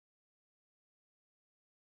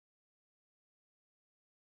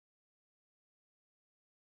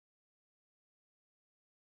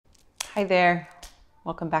Hi there,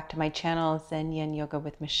 welcome back to my channel, Zen Within Yoga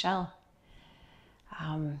with Michelle.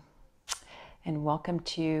 And welcome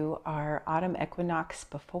to our autumn equinox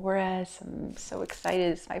before us. I'm so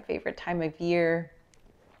excited, it's my favorite time of year.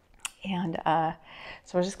 And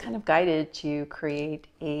so we're just kind of guided to create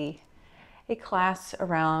a class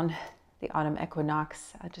around the autumn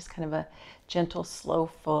equinox, just kind of a gentle, slow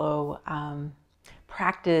flow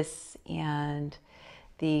practice, and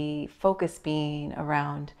the focus being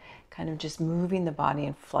around kind of just moving the body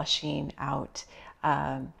and flushing out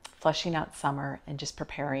summer and just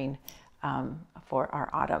preparing for our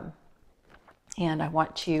autumn. And I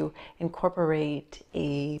want to incorporate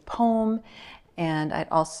a poem, and I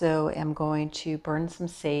also am going to burn some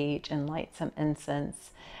sage and light some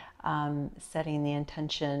incense, setting the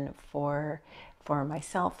intention for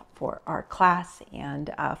myself, for our class, and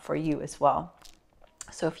for you as well.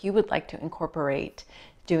 So if you would like to incorporate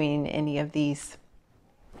doing any of these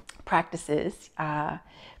practices,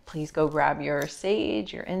 please go grab your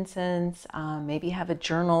sage, your incense, maybe have a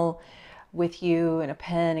journal with you and a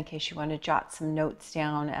pen in case you want to jot some notes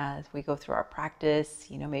down as we go through our practice.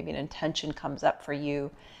 You know, maybe an intention comes up for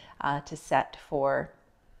you to set for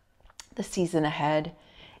the season ahead,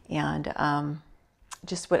 and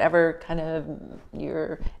just whatever kind of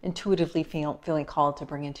you're intuitively feeling called to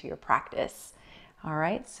bring into your practice. All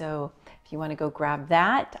right, so if you want to go grab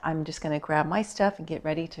that, I'm just going to grab my stuff and get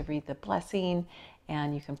ready to read the blessing,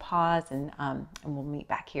 and you can pause, and we'll meet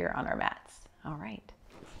back here on our mats. All right.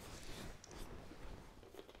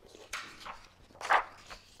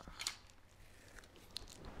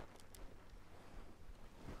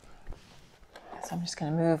 So I'm just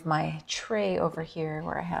going to move my tray over here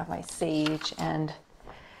where I have my sage and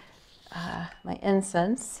my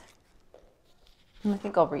incense. And I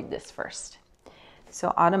think I'll read this first.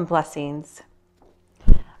 So, autumn blessings.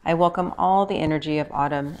 I welcome all the energy of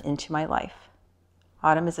autumn into my life.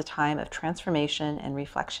 Autumn is a time of transformation and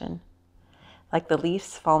reflection. Like the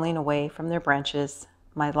leaves falling away from their branches,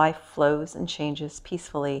 my life flows and changes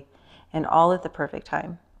peacefully, and all at the perfect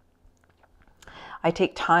time. I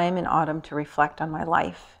take time in autumn to reflect on my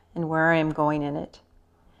life and where I am going in it.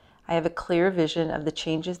 I have a clear vision of the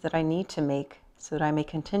changes that I need to make so that I may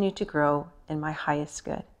continue to grow in my highest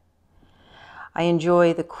good. I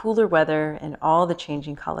enjoy the cooler weather and all the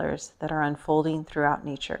changing colors that are unfolding throughout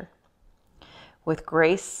nature. With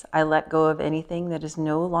grace, I let go of anything that is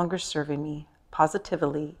no longer serving me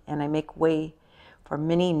positively, and I make way for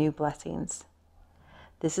many new blessings.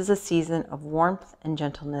 This is a season of warmth and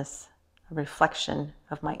gentleness, a reflection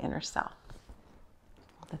of my inner self.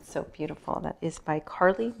 That's so beautiful. That is by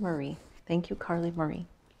Carly Marie. Thank you, Carly Marie.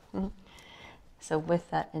 So with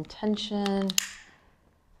that intention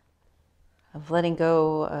of letting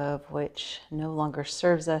go of which no longer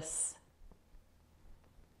serves us,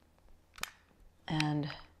 and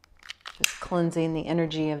just cleansing the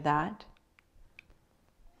energy of that.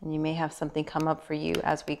 And you may have something come up for you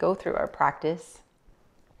as we go through our practice.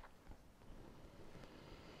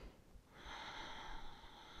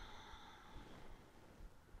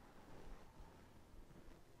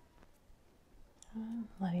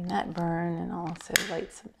 Letting that burn, and also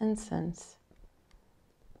light some incense.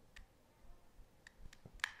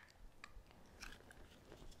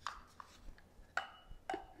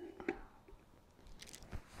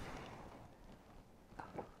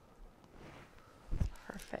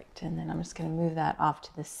 Perfect. And then I'm just going to move that off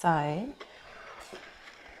to the side.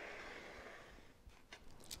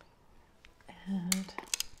 And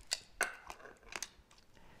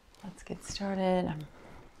let's get started.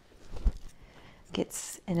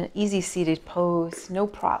 Get in an easy seated pose. No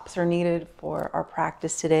props are needed for our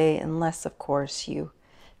practice today, unless, of course, you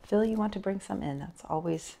feel you want to bring some in.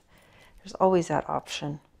 There's always that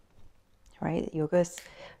option, right?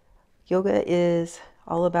 Yoga is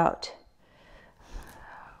all about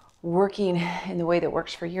working in the way that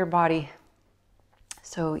works for your body.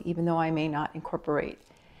 So even though I may not incorporate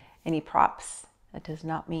any props, that does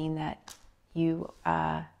not mean that you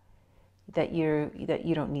don't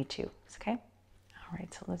need to. Okay. All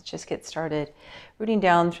right, so let's just get started. Rooting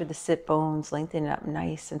down through the sit bones, lengthening up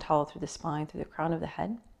nice and tall through the spine, through the crown of the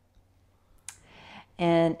head.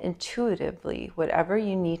 And intuitively, whatever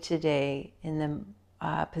you need today in the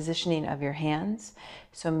positioning of your hands.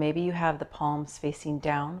 So maybe you have the palms facing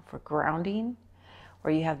down for grounding,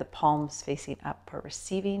 or you have the palms facing up for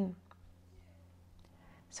receiving.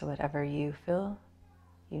 So whatever you feel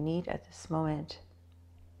you need at this moment.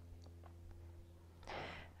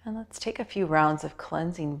 And let's take a few rounds of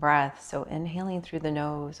cleansing breath. So inhaling through the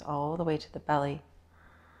nose all the way to the belly.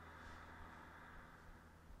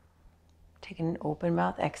 Take an open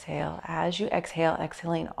mouth exhale. As you exhale,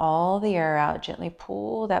 exhaling all the air out, gently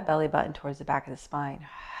pull that belly button towards the back of the spine.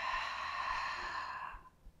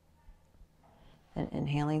 Then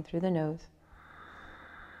inhaling through the nose.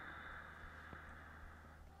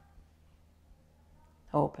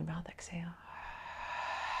 Open mouth exhale.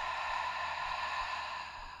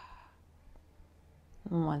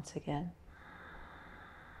 And once again.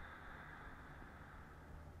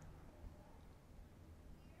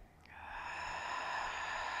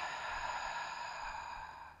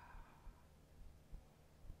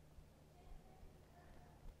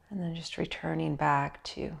 And then just returning back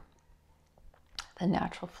to the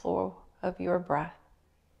natural flow of your breath.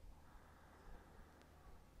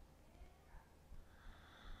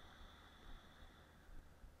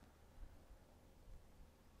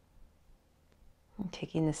 And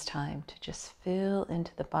taking this time to just feel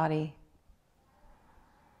into the body.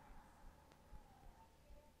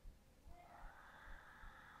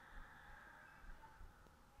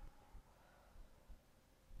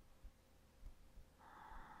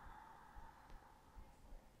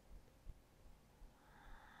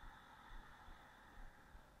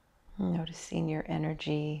 Noticing your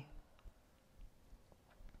energy.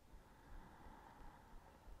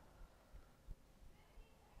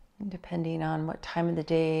 And depending on what time of the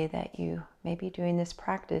day that you may be doing this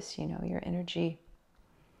practice, you know, your energy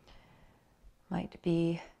might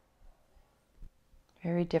be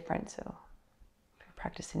very different. So if you're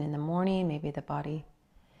practicing in the morning, maybe the body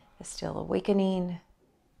is still awakening.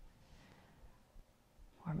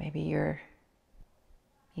 Or maybe you're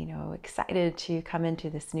excited to come into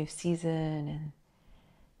this new season and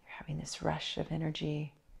you're having this rush of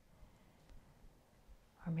energy.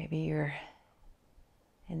 Or maybe you're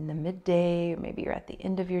in the midday, or maybe you're at the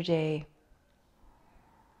end of your day.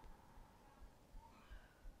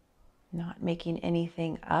 Not making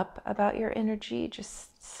anything up about your energy,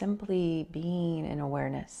 just simply being in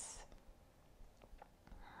awareness.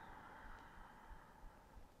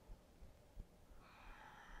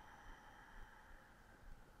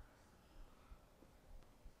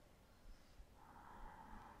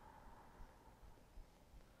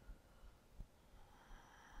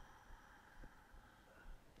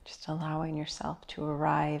 Just allowing yourself to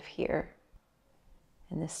arrive here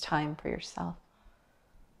in this time for yourself.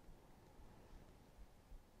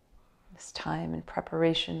 This time in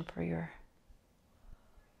preparation for your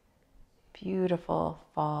beautiful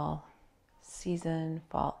fall season,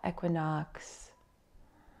 fall equinox.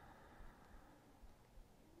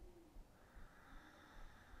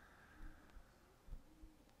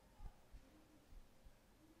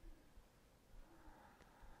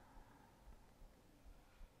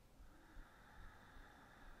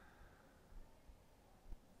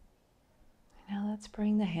 Now let's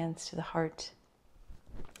bring the hands to the heart,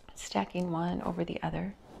 stacking one over the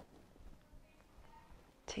other.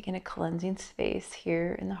 Taking a cleansing space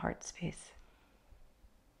here in the heart space.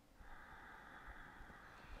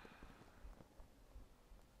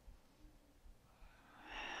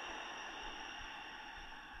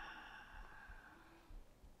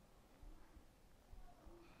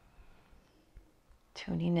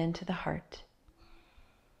 Tuning into the heart.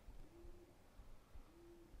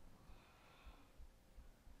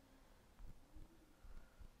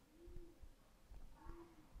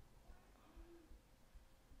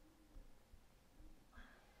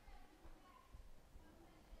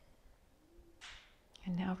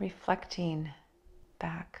 And now reflecting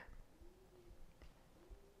back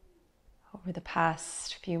over the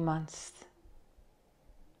past few months.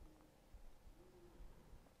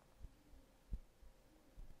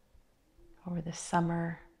 Over the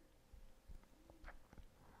summer.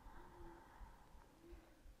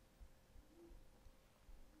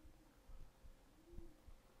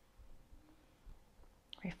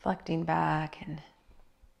 Reflecting back and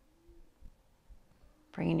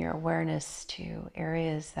bringing your awareness to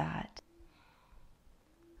areas where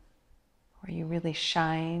you really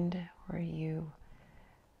shined, where you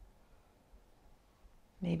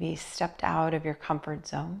maybe stepped out of your comfort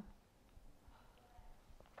zone.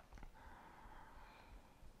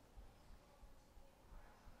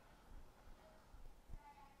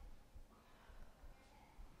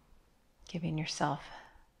 Giving yourself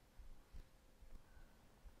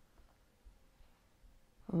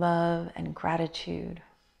love and gratitude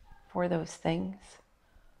for those things.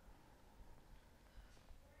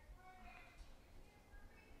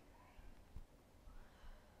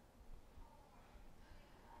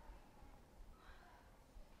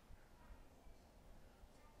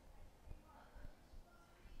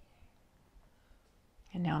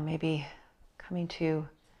 And now maybe coming to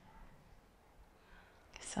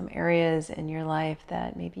some areas in your life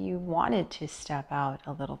that maybe you wanted to step out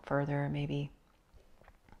a little further. Maybe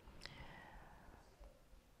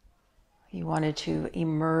you wanted to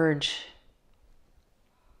emerge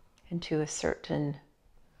into a certain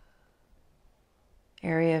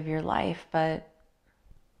area of your life, but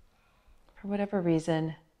for whatever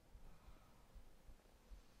reason,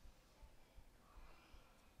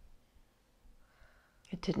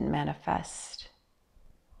 it didn't manifest.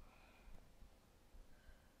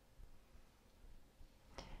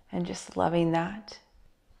 And just loving that.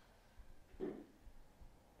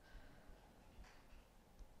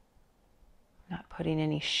 Not putting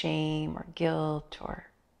any shame or guilt or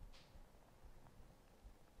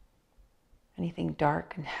anything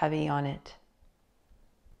dark and heavy on it.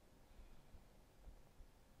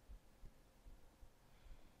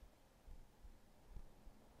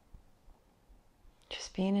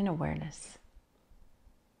 Just being in awareness.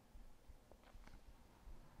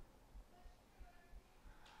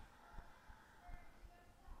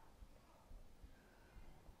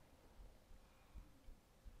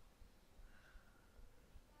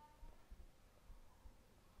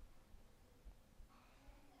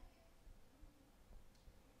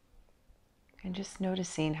 And just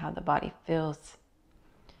noticing how the body feels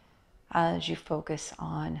as you focus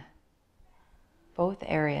on both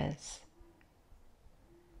areas.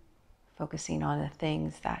 Focusing on the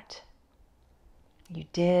things that you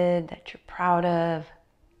did, that you're proud of.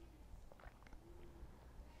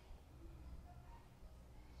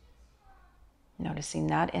 Noticing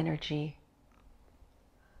that energy.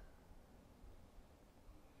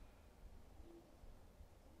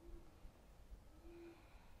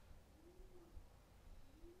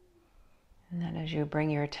 And then as you bring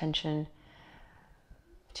your attention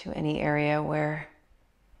to any area where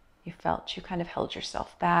you felt you kind of held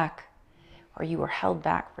yourself back, or you were held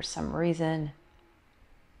back for some reason,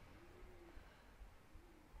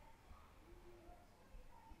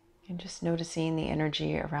 and just noticing the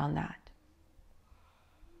energy around that.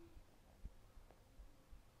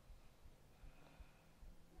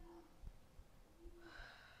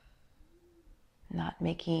 Not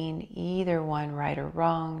making either one right or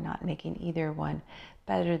wrong, not making either one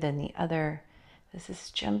better than the other. This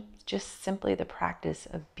is just simply the practice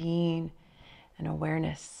of being an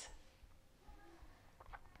awareness.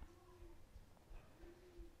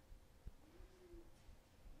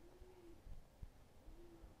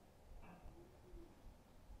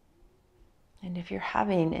 And if you're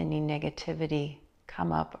having any negativity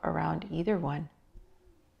come up around either one,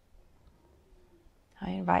 I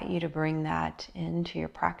invite you to bring that into your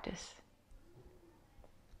practice.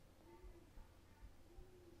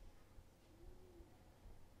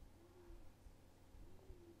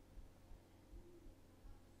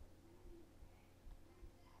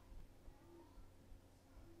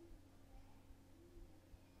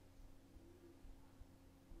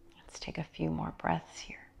 Let's take a few more breaths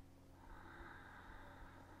here.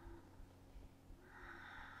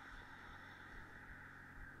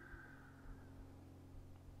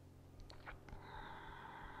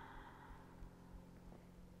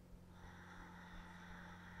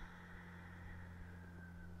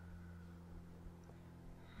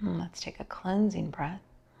 And let's take a cleansing breath.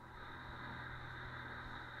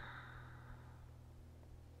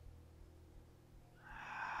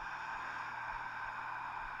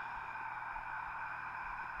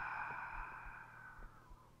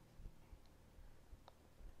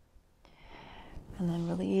 And then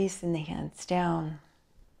releasing the hands down.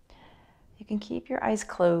 You can keep your eyes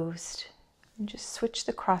closed and just switch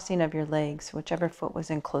the crossing of your legs, whichever foot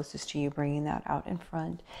was in closest to you, bringing that out in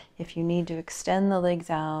front. If you need to extend the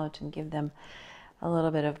legs out and give them a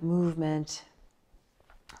little bit of movement,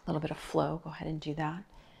 a little bit of flow, go ahead and do that.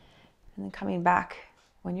 And then coming back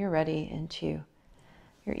when you're ready into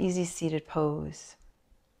your easy seated pose.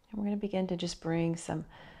 And we're going to begin to just bring some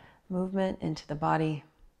movement into the body.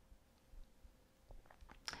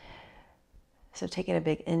 So taking a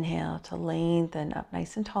big inhale to lengthen up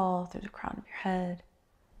nice and tall through the crown of your head.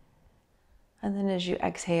 And then as you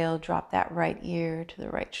exhale, drop that right ear to the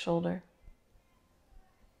right shoulder.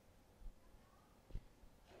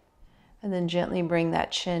 And then gently bring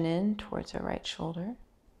that chin in towards the right shoulder.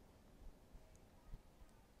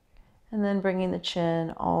 And then bringing the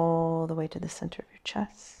chin all the way to the center of your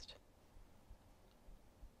chest.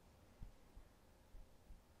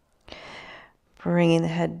 Bringing the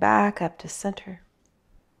head back up to center.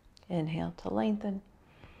 Inhale to lengthen.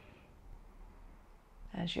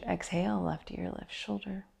 As you exhale, left ear, left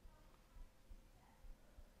shoulder.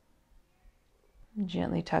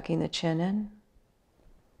 Gently tucking the chin in.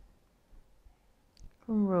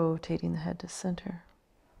 Rotating the head to center.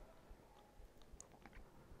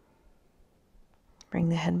 Bring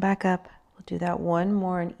the head back up. We'll do that one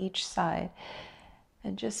more on each side.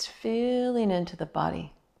 And just feeling into the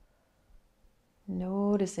body.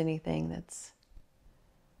 Notice anything that's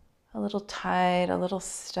a little tight, a little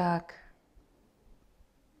stuck.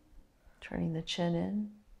 Turning the chin in.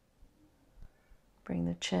 Bring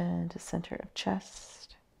the chin to center of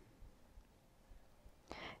chest.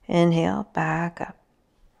 Inhale, back up.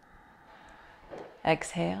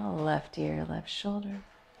 Exhale, left ear, left shoulder.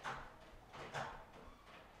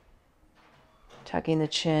 Tucking the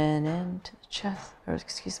chin into the chest, or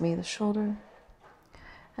the shoulder.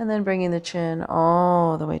 And then bringing the chin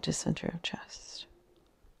all the way to center of chest.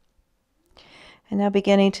 And now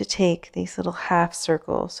beginning to take these little half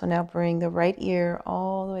circles. So now bring the right ear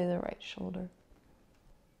all the way to the right shoulder.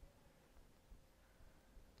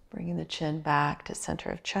 Bringing the chin back to center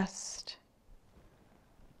of chest.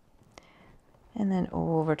 And then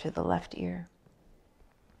over to the left ear.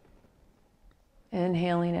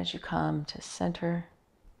 Inhaling as you come to center.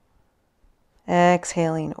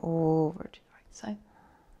 Exhaling over to the right side.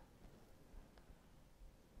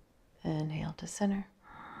 Inhale to center.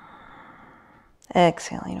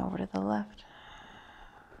 Exhaling over to the left.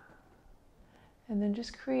 And then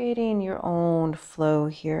just creating your own flow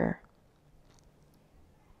here.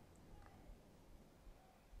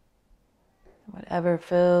 Whatever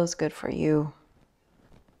feels good for you.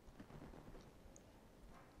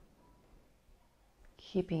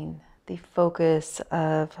 Keeping the focus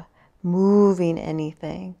of moving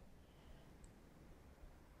anything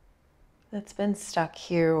that's been stuck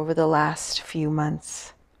here over the last few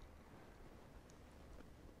months.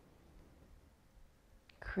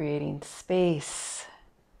 Creating space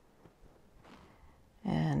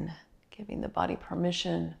and giving the body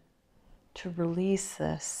permission to release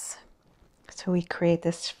this. So we create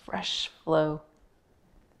this fresh flow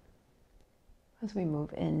as we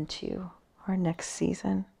move into our next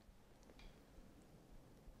season.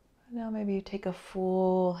 Now maybe you take a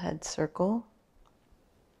full head circle.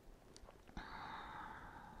 You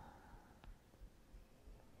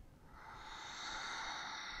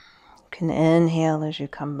can inhale as you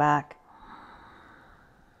come back.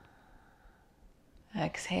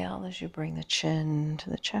 Exhale as you bring the chin to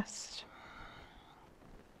the chest.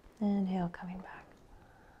 Inhale, coming back.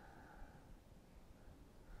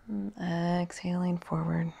 And exhaling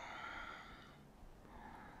forward.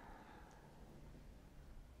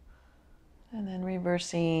 And then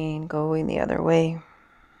reversing, going the other way.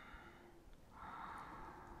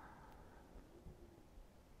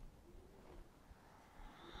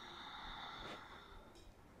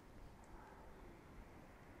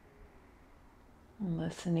 And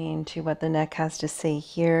listening to what the neck has to say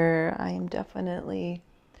here. I am definitely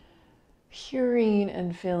hearing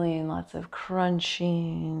and feeling lots of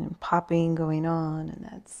crunching and popping going on, and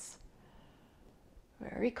that's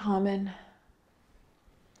very common.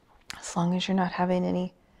 As long as you're not having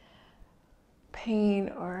any pain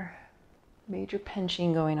or major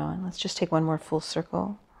pinching going on. Let's just take one more full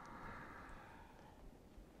circle.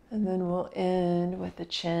 And then we'll end with the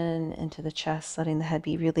chin into the chest, letting the head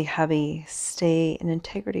be really heavy. Stay in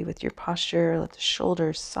integrity with your posture. Let the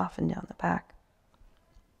shoulders soften down the back.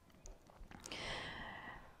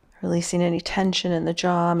 Releasing any tension in the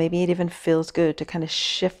jaw. Maybe it even feels good to kind of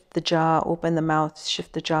shift the jaw, open the mouth,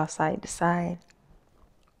 shift the jaw side to side.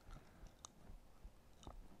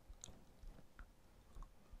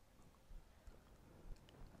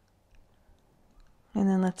 And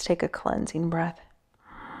then let's take a cleansing breath.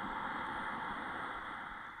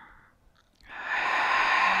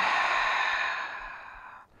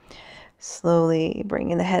 Slowly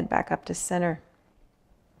bringing the head back up to center.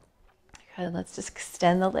 Good, let's just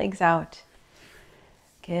extend the legs out.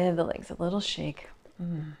 Give the legs a little shake.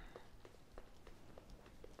 Good,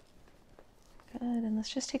 and let's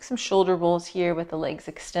just take some shoulder rolls here with the legs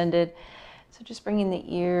extended. So just bringing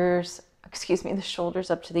the shoulders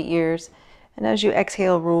up to the ears. And as you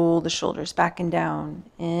exhale, roll the shoulders back and down.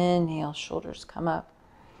 Inhale, shoulders come up.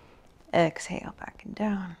 Exhale, back and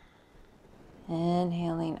down.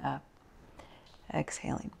 Inhaling up.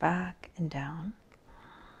 Exhaling back and down.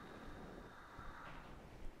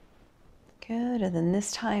 Good, and then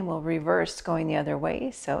this time we'll reverse going the other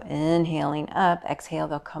way. So inhaling up, exhale,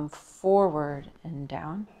 they'll come forward and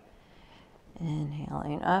down.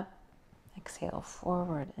 Inhaling up, exhale,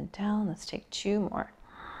 forward and down. Let's take two more.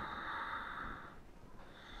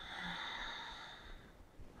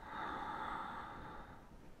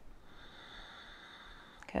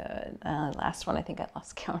 Good. Last one, I think I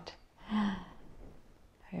lost count.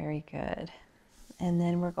 Very good. And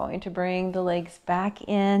then we're going to bring the legs back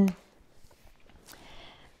in.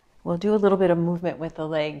 We'll do a little bit of movement with the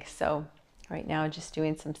legs. So right now just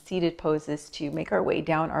doing some seated poses to make our way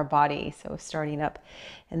down our body. So starting up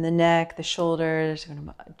in the neck, the shoulders, we're going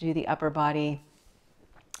to do the upper body,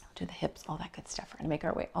 do the hips, all that good stuff. We're going to make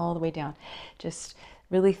our way all the way down. Just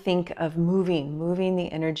really think of moving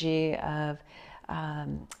the energy of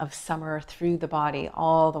summer through the body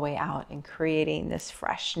all the way out and creating this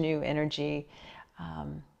fresh new energy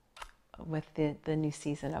with the new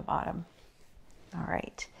season of autumn. All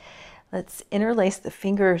right, let's interlace the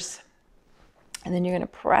fingers, and then you're going to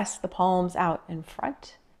press the palms out in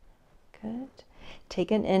front. Good.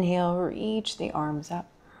 Take an inhale, reach the arms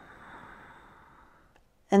up.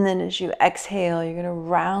 And then as you exhale, you're going to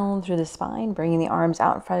round through the spine, bringing the arms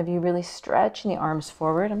out in front of you, really stretching the arms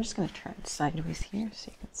forward. I'm just going to turn sideways here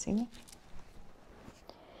so you can see me.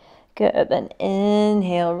 Good. Then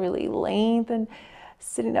inhale, really lengthen,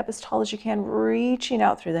 sitting up as tall as you can, reaching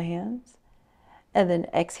out through the hands. And then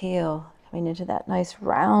exhale, coming into that nice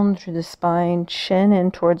round through the spine, chin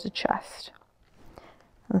in towards the chest.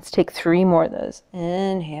 Let's take 3 more of those.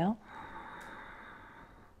 Inhale.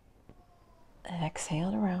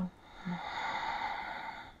 Exhale to round.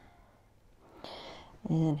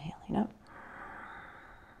 Inhaling up.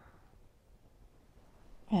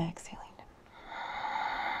 Exhaling.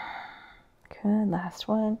 Good. Last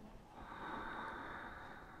one.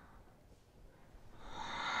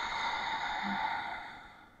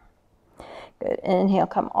 Good. Inhale,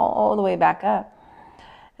 come all the way back up.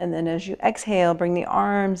 And then as you exhale, bring the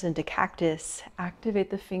arms into cactus. Activate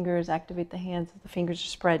the fingers, activate the hands. The fingers are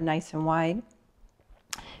spread nice and wide.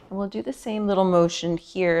 And we'll do the same little motion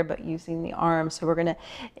here, but using the arms. So we're going to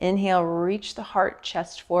inhale, reach the heart,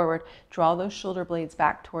 chest forward, draw those shoulder blades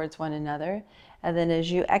back towards one another. And then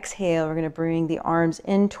as you exhale, we're going to bring the arms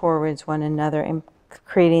in towards one another and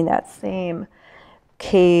creating that same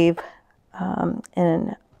cave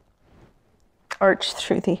and arch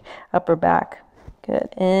through the upper back. Good.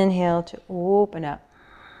 Inhale to open up.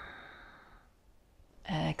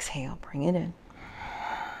 Exhale, bring it in.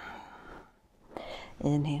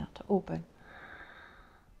 Inhale to open.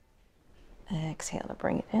 Exhale to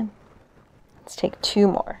bring it in. Let's take 2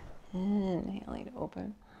 more. Inhaling to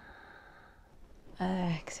open.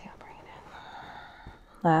 Exhale, bring it in.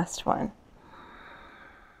 Last one.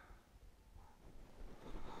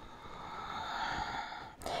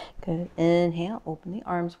 Good. Inhale, open the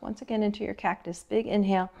arms once again into your cactus. Big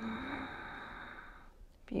inhale.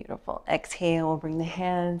 Beautiful. Exhale, we'll bring the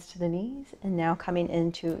hands to the knees. And now coming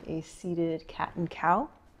into a seated cat and cow.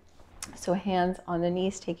 So hands on the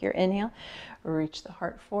knees, take your inhale. Reach the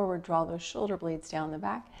heart forward, draw those shoulder blades down the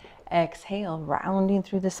back. Exhale, rounding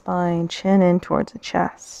through the spine, chin in towards the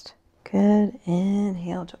chest. Good.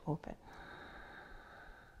 Inhale to open.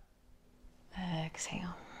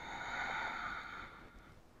 Exhale.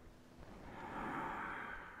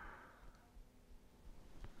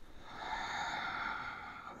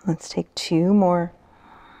 Let's take 2 more.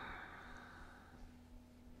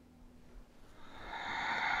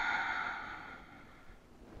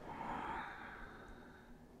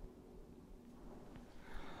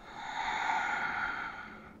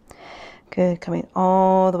 Good. Coming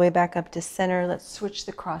all the way back up to center. Let's switch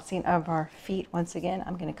the crossing of our feet once again.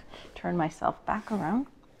 I'm going to turn myself back around.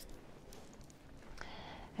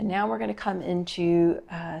 And now we're going to come into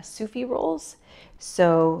Sufi rolls.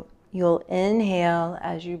 So you'll inhale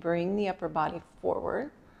as you bring the upper body forward.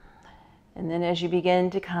 And then as you begin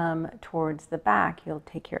to come towards the back, you'll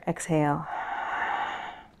take your exhale.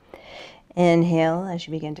 Inhale as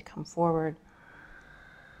you begin to come forward.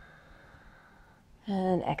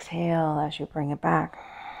 And exhale as you bring it back.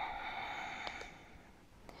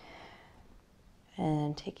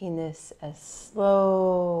 And taking this as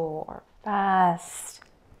slow or fast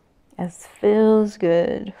as feels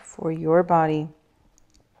good for your body.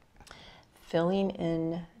 Filling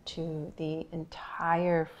into the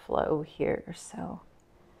entire flow here. So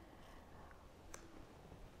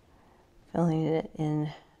filling it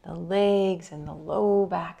in the legs and the low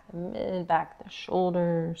back, the mid back, the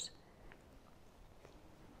shoulders.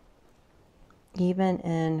 Even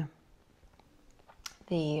in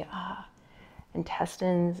the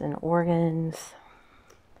intestines and organs.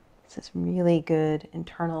 This is really good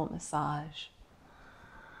internal massage.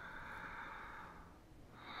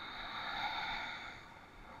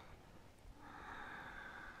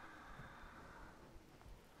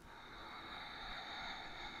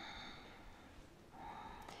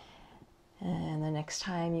 And the next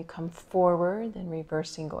time you come forward, then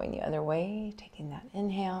reversing, going the other way, taking that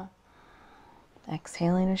inhale.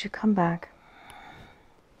 Exhaling as you come back.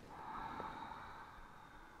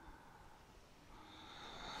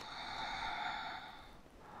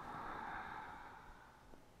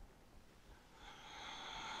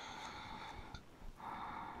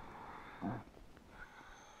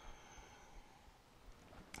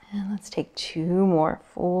 And let's take 2 more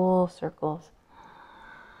full circles.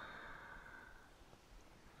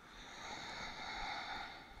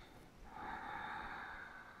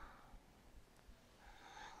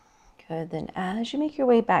 Good. Then as you make your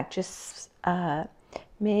way back, just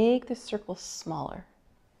make the circle smaller.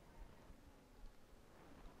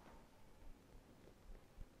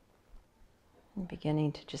 And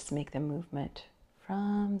beginning to just make the movement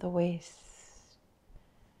from the waist,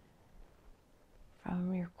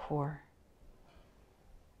 from your core.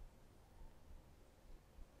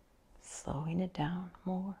 Slowing it down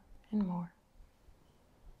more and more.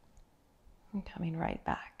 And coming right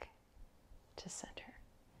back to center.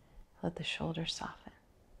 Let the shoulders soften.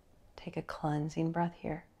 Take a cleansing breath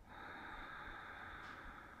here.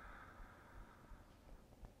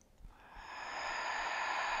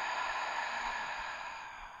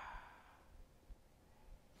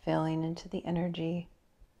 Filling into the energy.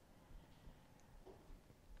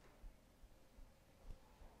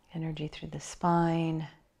 Energy through the spine.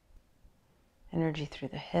 Energy through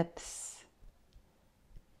the hips.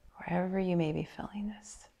 Wherever you may be feeling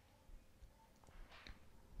this.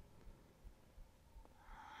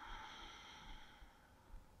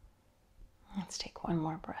 Let's take one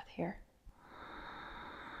more breath here.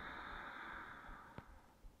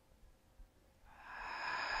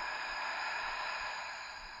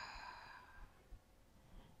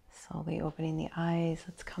 Slowly opening the eyes.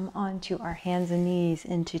 Let's come onto our hands and knees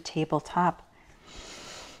into tabletop.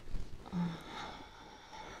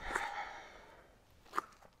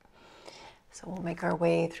 So we'll make our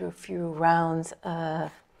way through a few rounds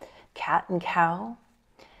of cat and cow.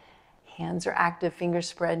 Hands are active, fingers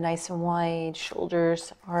spread nice and wide.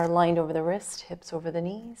 Shoulders are aligned over the wrist, hips over the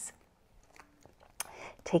knees.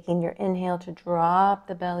 Taking your inhale to drop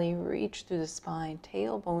the belly, reach through the spine,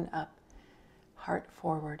 tailbone up, heart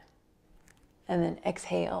forward. And then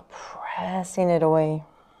exhale, pressing it away.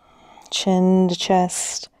 Chin to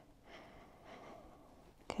chest.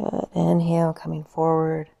 Good. Inhale, coming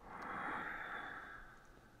forward.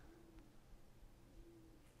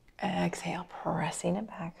 Exhale, pressing it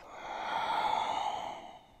back.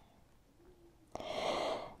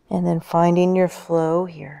 And then finding your flow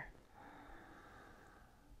here.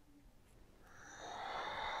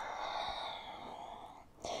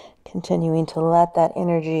 Continuing to let that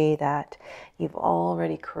energy that you've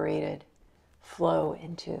already created flow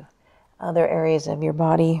into other areas of your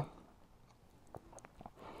body.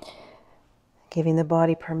 Giving the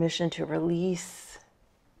body permission to release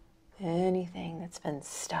anything that's been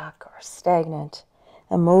stuck or stagnant,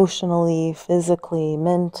 emotionally, physically,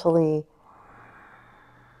 mentally.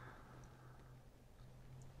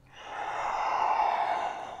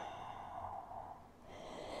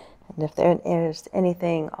 And if there is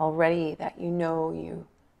anything already that you know you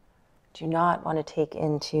do not want to take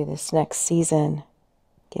into this next season,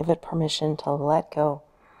 give it permission to let go.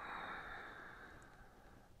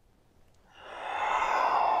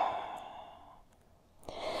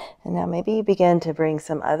 And now maybe you begin to bring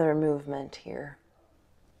some other movement here.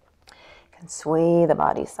 You can sway the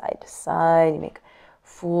body side to side. You make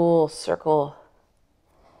full circle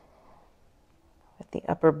with the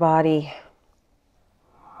upper body.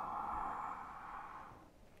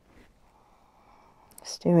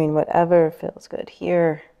 Just doing whatever feels good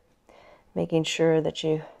here. Making sure that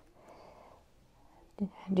you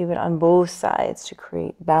do it on both sides to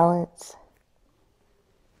create balance.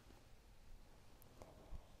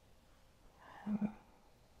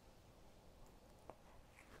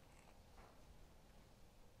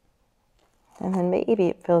 And then maybe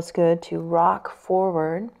it feels good to rock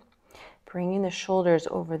forward, bringing the shoulders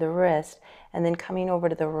over the wrist, and then coming over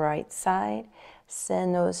to the right side.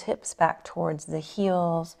 Send those hips back towards the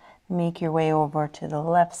heels. Make your way over to the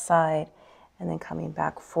left side, and then coming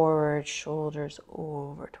back forward, shoulders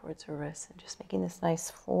over towards the wrist, and just making this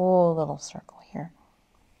nice full little circle here.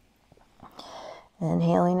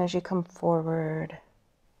 Inhaling as you come forward.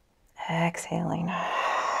 Exhaling.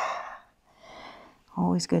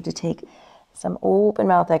 Always good to take some open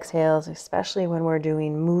mouth exhales, especially when we're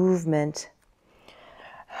doing movement.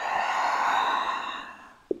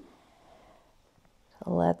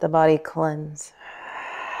 So let the body cleanse.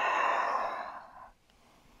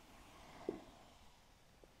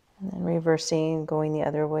 And then reversing, going the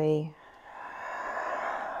other way.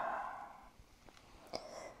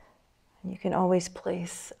 You can always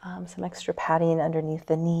place some extra padding underneath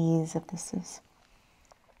the knees if this is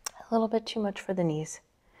a little bit too much for the knees.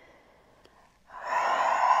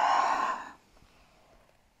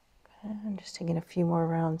 I'm just taking a few more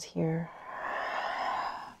rounds here.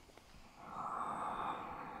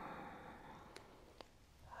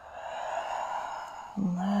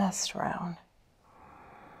 Left. last round.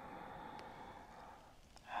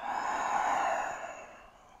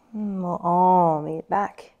 And we'll all meet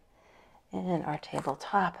back in our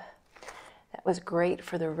tabletop. That was great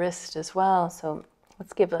for the wrist as well. So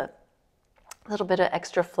let's give a little bit of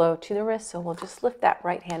extra flow to the wrist. So we'll just lift that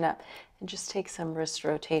right hand up and just take some wrist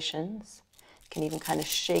rotations. You can even kind of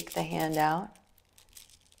shake the hand out.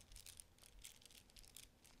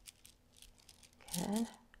 Good.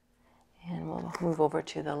 And we'll move over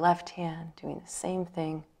to the left hand, doing the same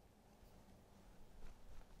thing.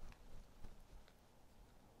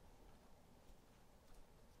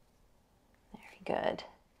 Very good.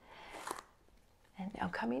 And now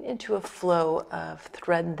coming into a flow of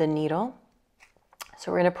thread the needle.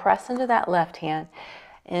 So we're going to press into that left hand.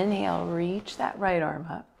 Inhale, reach that right arm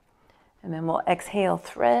up. And then we'll exhale,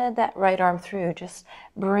 thread that right arm through. Just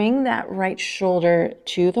bring that right shoulder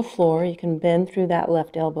to the floor. You can bend through that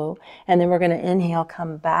left elbow. And then we're going to inhale,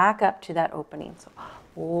 come back up to that opening. So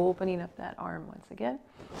opening up that arm once again.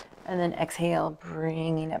 And then exhale,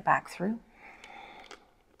 bringing it back through.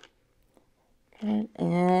 Good.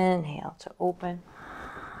 Inhale to open.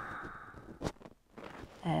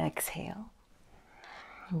 Exhale.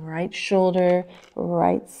 Right shoulder,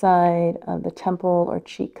 right side of the temple or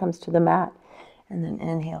cheek comes to the mat. And then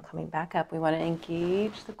inhale, coming back up. We want to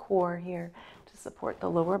engage the core here to support the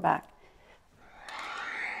lower back.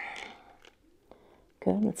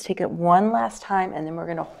 Good. Let's take it one last time, and then we're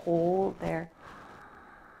going to hold there.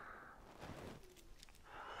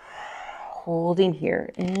 Holding here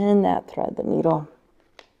in that thread, the needle.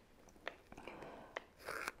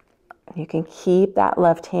 You can keep that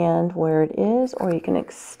left hand where it is, or you can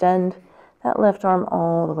extend that left arm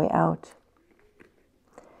all the way out.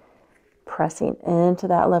 Pressing into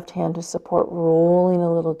that left hand to support, rolling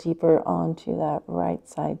a little deeper onto that right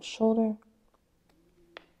side shoulder.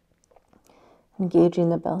 Engaging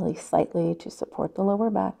the belly slightly to support the lower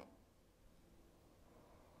back.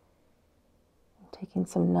 Taking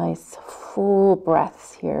some nice full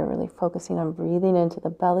breaths here, really focusing on breathing into the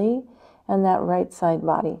belly and that right side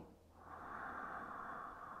body.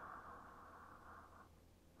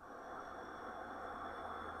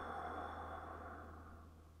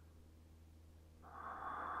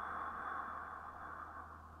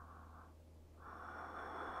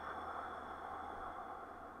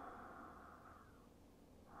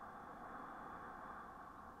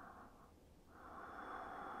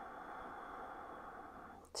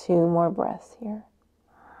 Two more breaths here.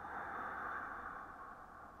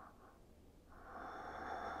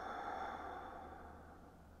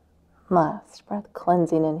 Last breath,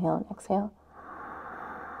 cleansing, inhale and exhale.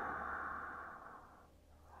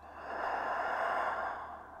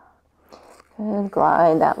 Good,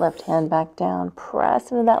 glide that left hand back down.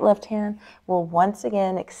 Press into that left hand. We'll once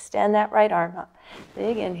again extend that right arm up.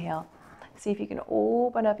 Big inhale. See if you can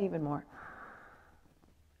open up even more.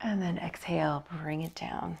 And then exhale, bring it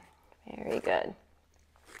down. Very good.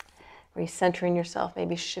 Recentering yourself,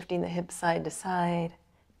 maybe shifting the hips side to side.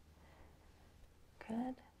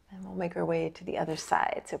 Good. And we'll make our way to the other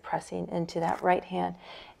side. So pressing into that right hand.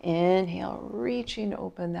 Inhale, reaching to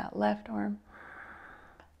open that left arm.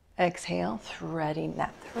 Exhale, threading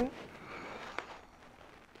that through.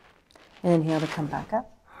 Inhale to come back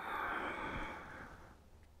up.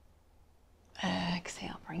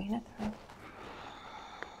 Exhale, bringing it through.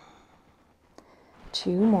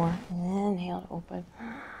 Two more. Inhale to open.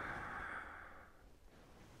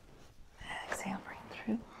 Exhale, bring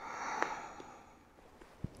through.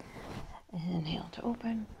 Inhale to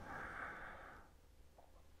open.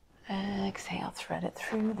 Exhale, thread it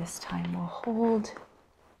through. This time we'll hold.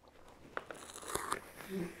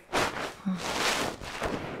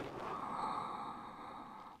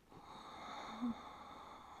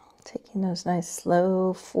 Taking those nice,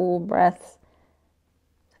 slow, full breaths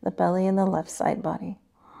to the belly and the left side body.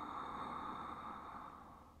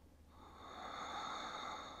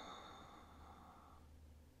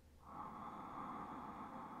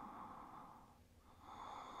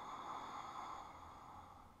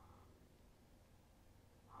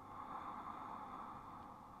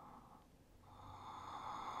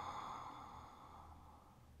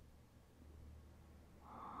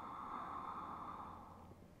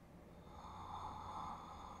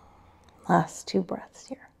 Last two breaths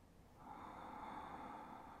here.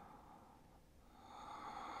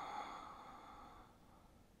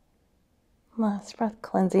 Last breath,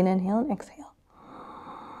 cleansing, inhale and exhale.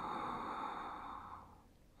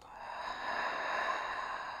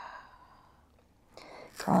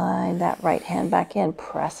 Glide that right hand back in.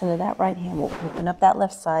 Press into that right hand. We'll open up that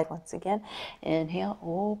left side once again. Inhale,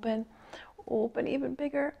 open. Open even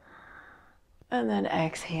bigger. And then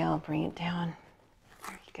exhale, bring it down.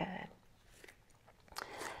 Very good.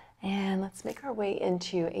 And let's make our way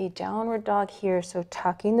into a downward dog here. So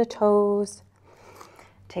tucking the toes.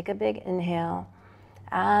 Take a big inhale.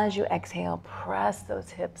 As you exhale, press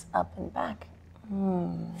those hips up and back.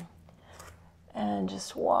 And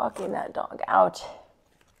just walking that dog out.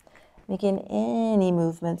 Making any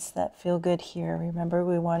movements that feel good here. Remember,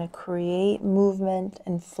 we want to create movement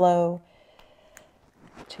and flow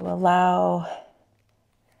to allow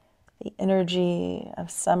the energy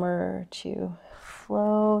of summer to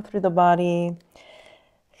flow through the body,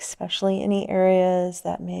 especially any areas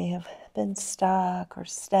that may have been stuck or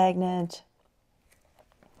stagnant.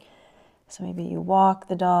 So maybe you walk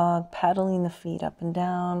the dog, paddling the feet up and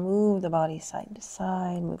down, move the body side to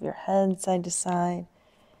side, move your head side to side.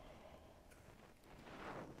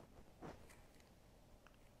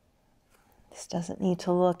 This doesn't need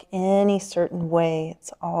to look any certain way.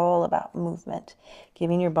 It's all about movement,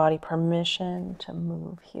 giving your body permission to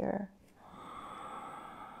move here.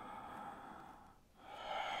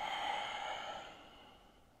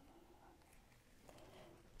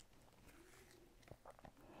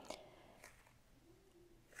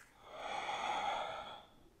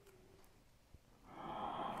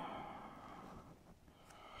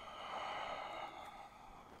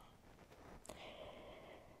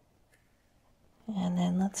 And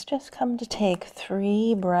then let's just come to take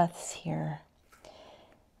 3 breaths here.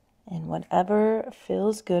 And whatever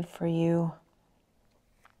feels good for you.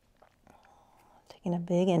 Taking a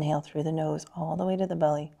big inhale through the nose all the way to the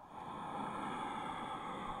belly.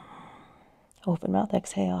 Open mouth,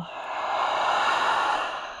 exhale.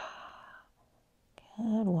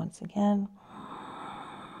 Good, once again.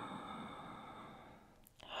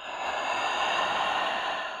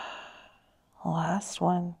 Last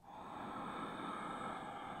one.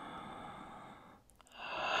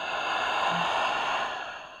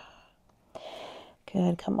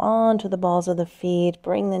 Good. Come on to the balls of the feet.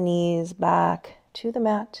 Bring the knees back to the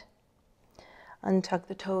mat. Untuck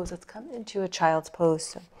the toes. Let's come into a child's pose.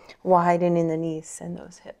 So widening the knees. Send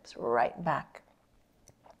those hips right back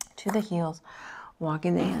to the heels.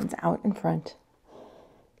 Walking the hands out in front.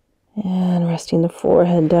 And resting the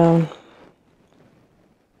forehead down.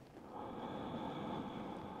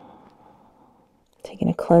 Taking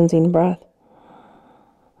a cleansing breath.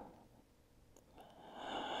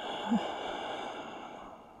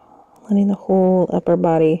 Letting the whole upper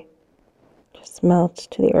body just melt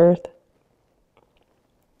to the earth.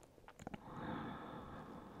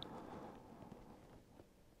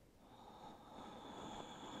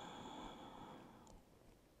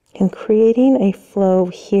 And creating a flow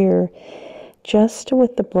here just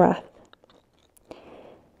with the breath.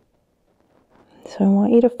 So I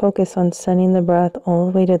want you to focus on sending the breath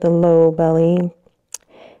all the way to the low belly,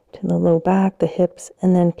 to the low back, the hips,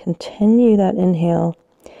 and then continue that inhale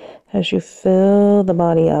as you fill the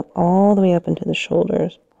body up, all the way up into the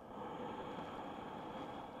shoulders.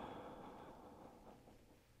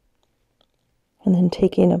 And then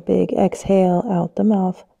taking a big exhale out the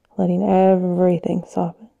mouth, letting everything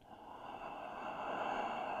soften.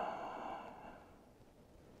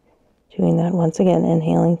 Doing that once again,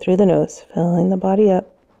 inhaling through the nose, filling the body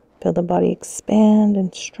up. Feel the body expand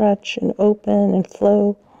and stretch and open and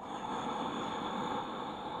flow.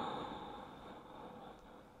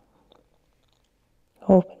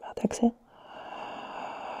 Open mouth, exhale.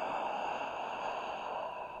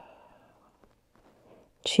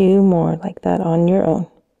 Two more like that on your own.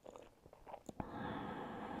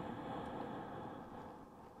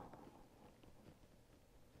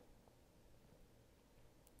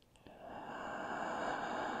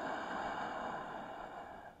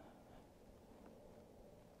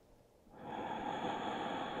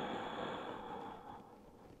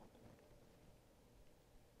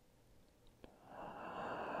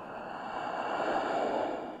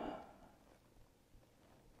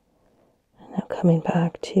 Now coming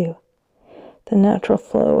back to the natural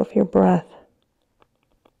flow of your breath.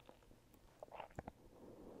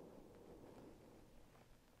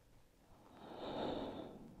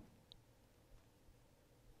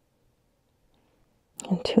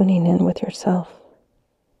 And tuning in with yourself.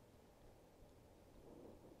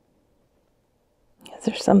 Is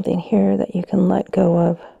there something here that you can let go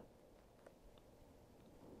of?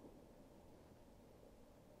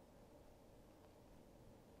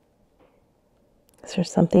 Is there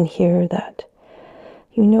something here that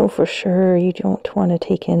you know for sure you don't want to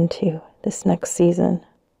take into this next season?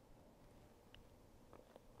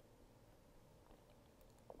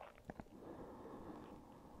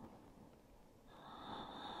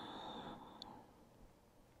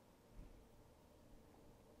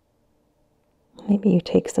 maybe you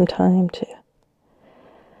take some time to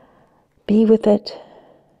be with it,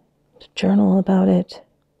 to journal about it.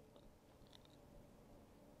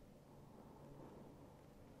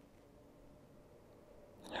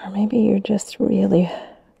 Or maybe you're just really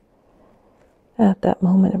at that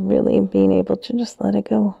moment of really being able to just let it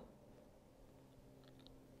go.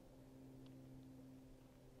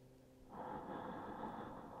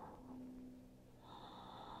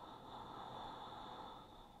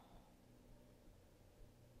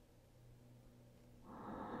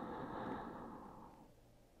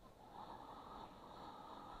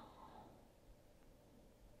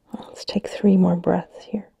 Let's take 3 more breaths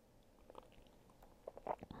here.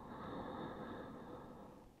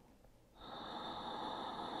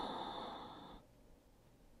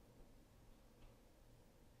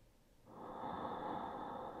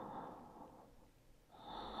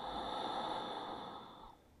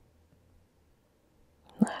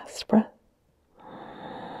 Last breath.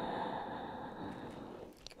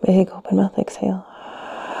 Big open mouth exhale.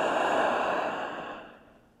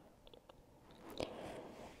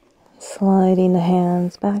 Sliding the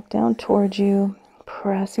hands back down towards you,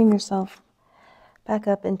 pressing yourself back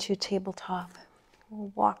up into tabletop.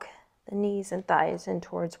 We'll walk the knees and thighs in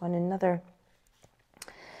towards one another.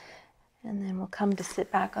 And then we'll come to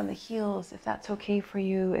sit back on the heels if that's okay for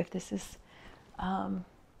you. If this is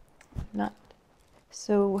not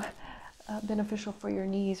so beneficial for your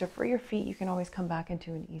knees or for your feet, you can always come back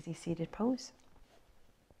into an easy seated pose.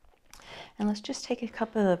 And let's just take a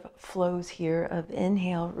couple of flows here of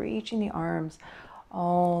inhale, reaching the arms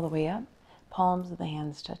all the way up, palms of the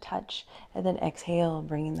hands to touch, and then exhale,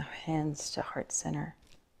 bringing the hands to heart center.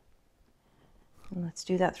 And let's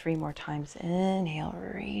do that 3 more times. Inhale,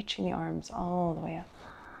 reaching the arms all the way up.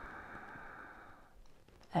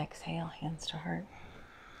 Exhale, hands to heart.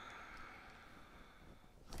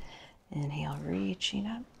 Inhale, reaching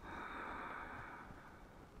up.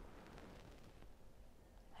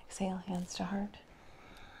 Exhale, hands to heart.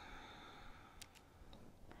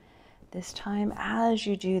 This time, as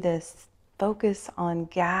you do this, focus on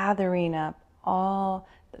gathering up all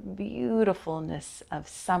the beautifulness of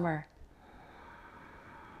summer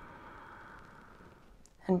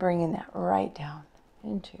and bringing that right down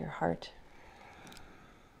into your heart.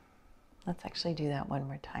 Let's actually do that one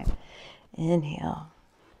more time. Inhale,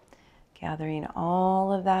 gathering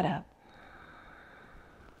all of that up.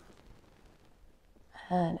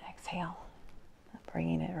 And exhale,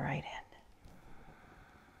 bringing it right in.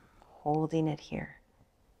 Holding it here,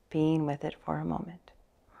 being with it for a moment.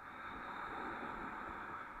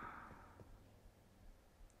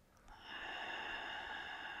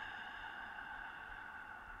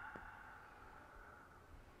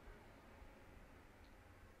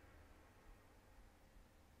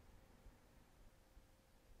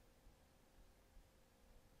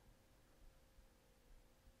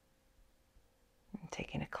 And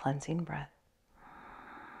taking a cleansing breath.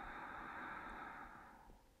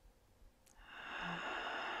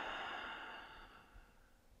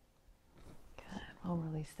 We'll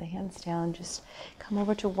release the hands down. Just come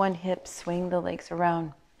over to one hip, swing the legs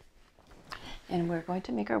around. And we're going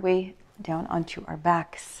to make our way down onto our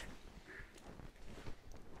backs.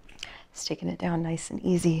 Just taking it down nice and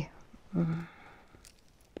easy.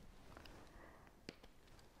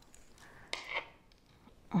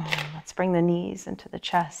 Let's bring the knees into the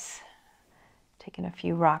chest. Taking a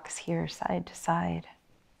few rocks here, side to side.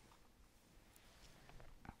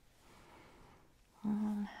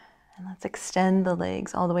 And let's extend the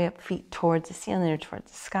legs all the way up, feet towards the ceiling or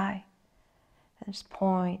towards the sky. And just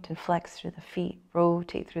point and flex through the feet,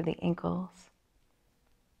 rotate through the ankles.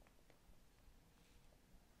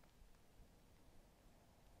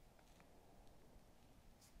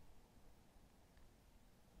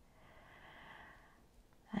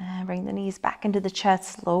 And bring the knees back into the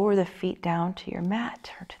chest, lower the feet down to your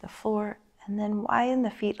mat or to the floor, and then widen the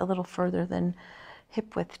feet a little further than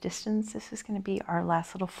hip width distance. This is going to be our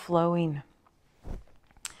last little flowing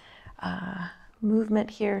movement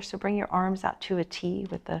here. So bring your arms out to a T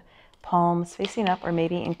with the palms facing up, or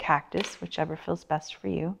maybe in cactus, whichever feels best for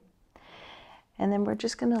you. And then we're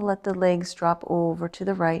just going to let the legs drop over to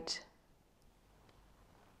the right.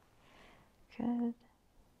 Good.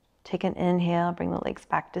 Take an inhale, bring the legs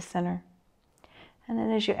back to center. And then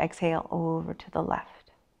as you exhale, over to the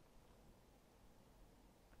left.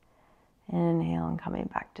 Inhale and coming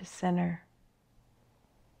back to center.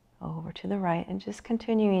 Over to the right, and just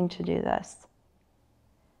continuing to do this.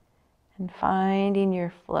 And finding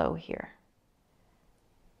your flow here.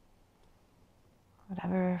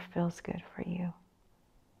 Whatever feels good for you.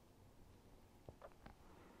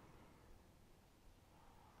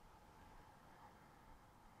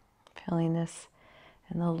 Feeling this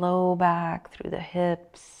in the low back, through the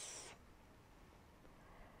hips,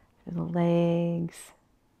 through the legs.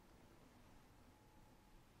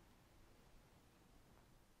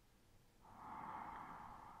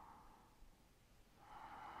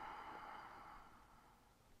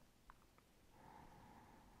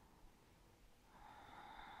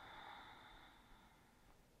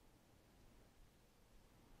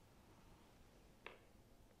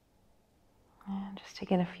 And just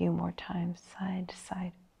taking a few more times, side to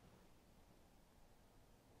side.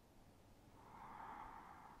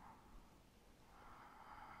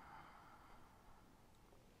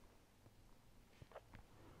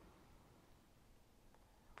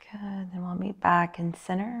 Good, then we'll meet back in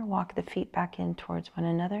center. Walk the feet back in towards one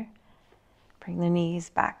another. Bring the knees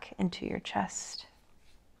back into your chest.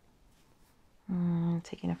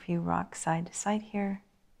 Taking a few rocks side to side here.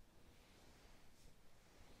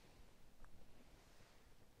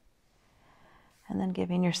 And then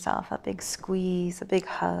giving yourself a big squeeze, a big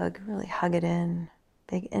hug, really hug it in.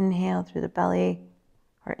 Big inhale through the belly,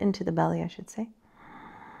 or into the belly, I should say.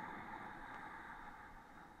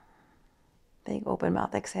 Big open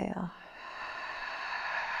mouth exhale.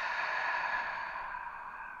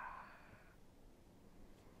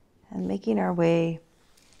 And making our way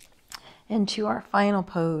into our final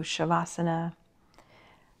pose, Shavasana.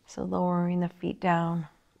 So lowering the feet down,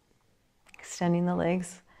 extending the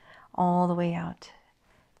legs all the way out,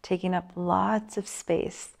 taking up lots of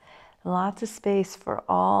space for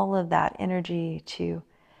all of that energy to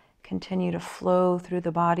continue to flow through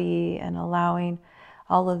the body, and allowing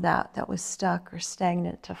all of that was stuck or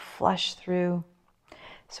stagnant to flush through.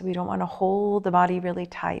 So we don't want to hold the body really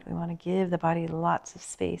tight. We want to give the body lots of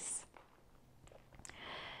space.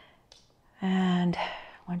 And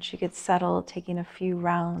once you get settled, taking a few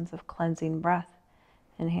rounds of cleansing breath,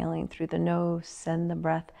 inhaling through the nose, send the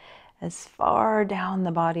breath as far down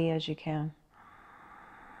the body as you can.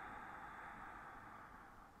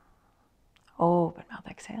 Open mouth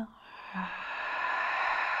exhale.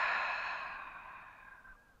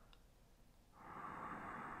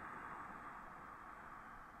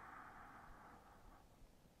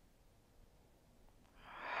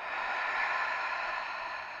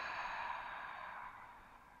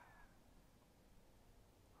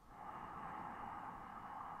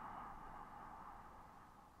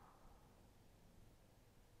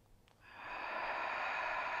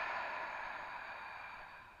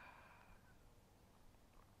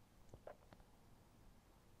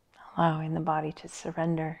 Allowing the body to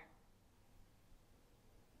surrender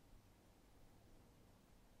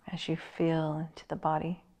as you feel into the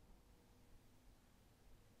body.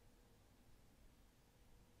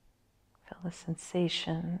 Feel the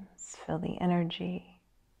sensations, feel the energy.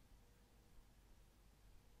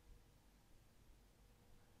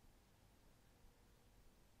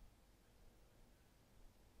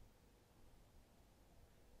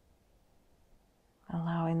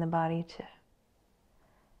 Allowing the body to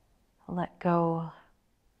let go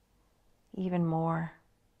even more.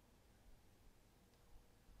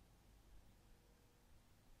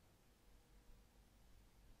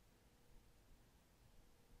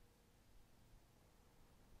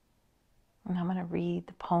 And I'm going to read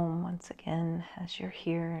the poem once again as you're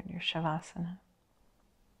here in your Shavasana.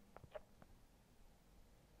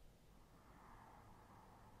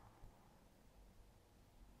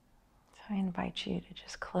 So I invite you to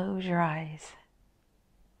just close your eyes.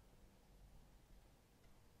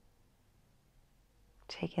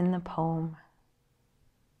 Take in the poem.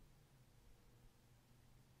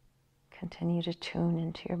 Continue to tune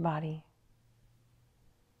into your body.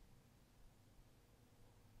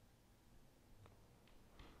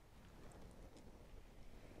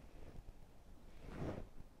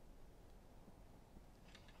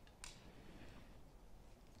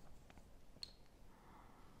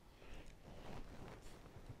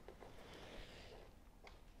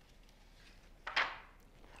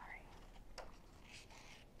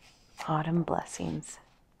 Autumn blessings.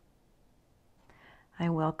 I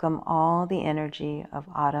welcome all the energy of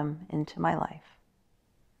autumn into my life.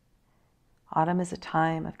 Autumn is a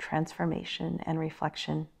time of transformation and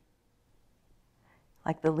reflection.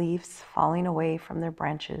 Like the leaves falling away from their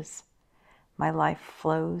branches, my life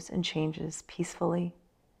flows and changes peacefully,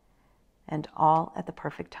 and all at the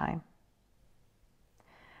perfect time.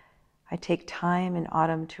 I take time in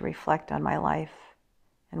autumn to reflect on my life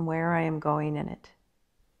and where I am going in it.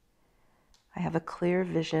 I have a clear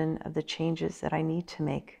vision of the changes that I need to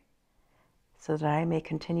make so that I may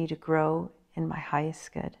continue to grow in my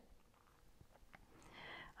highest good.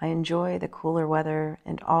 I enjoy the cooler weather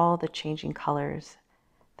and all the changing colors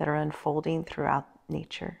that are unfolding throughout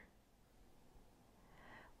nature.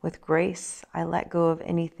 With grace, I let go of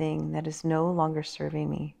anything that is no longer serving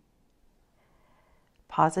me.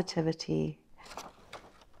 Positively,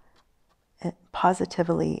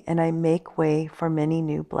 and I make way for many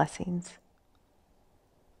new blessings.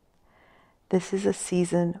 This is a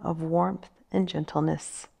season of warmth and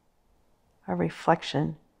gentleness, a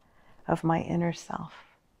reflection of my inner self.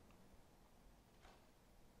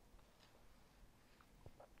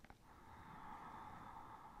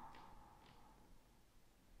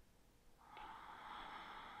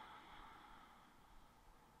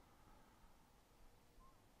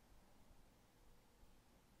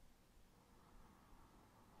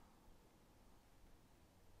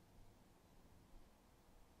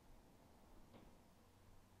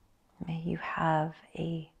 May you have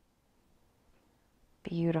a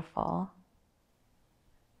beautiful,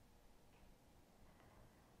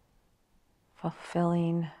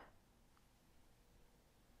 fulfilling,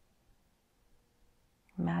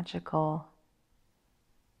 magical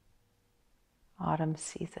autumn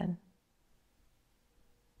season.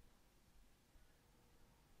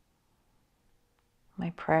 My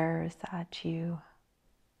prayer is that you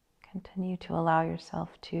continue to allow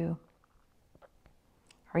yourself to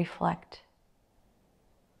reflect,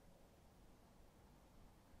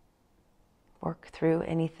 work through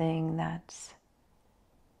anything that's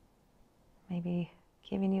maybe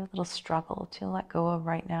giving you a little struggle to let go of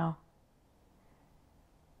right now.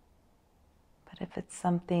 But if it's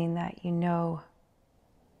something that you know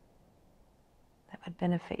that would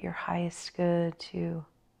benefit your highest good to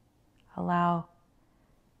allow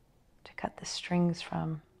to cut the strings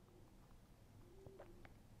from,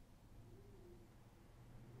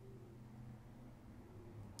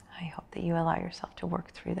 I hope that you allow yourself to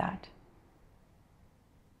work through that.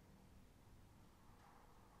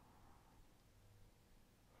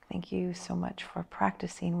 Thank you so much for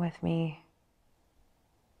practicing with me,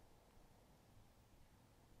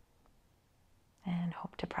 and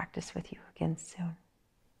hope to practice with you again soon.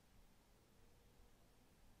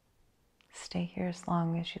 Stay here as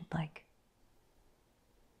long as you'd like.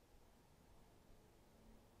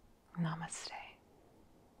 Namaste.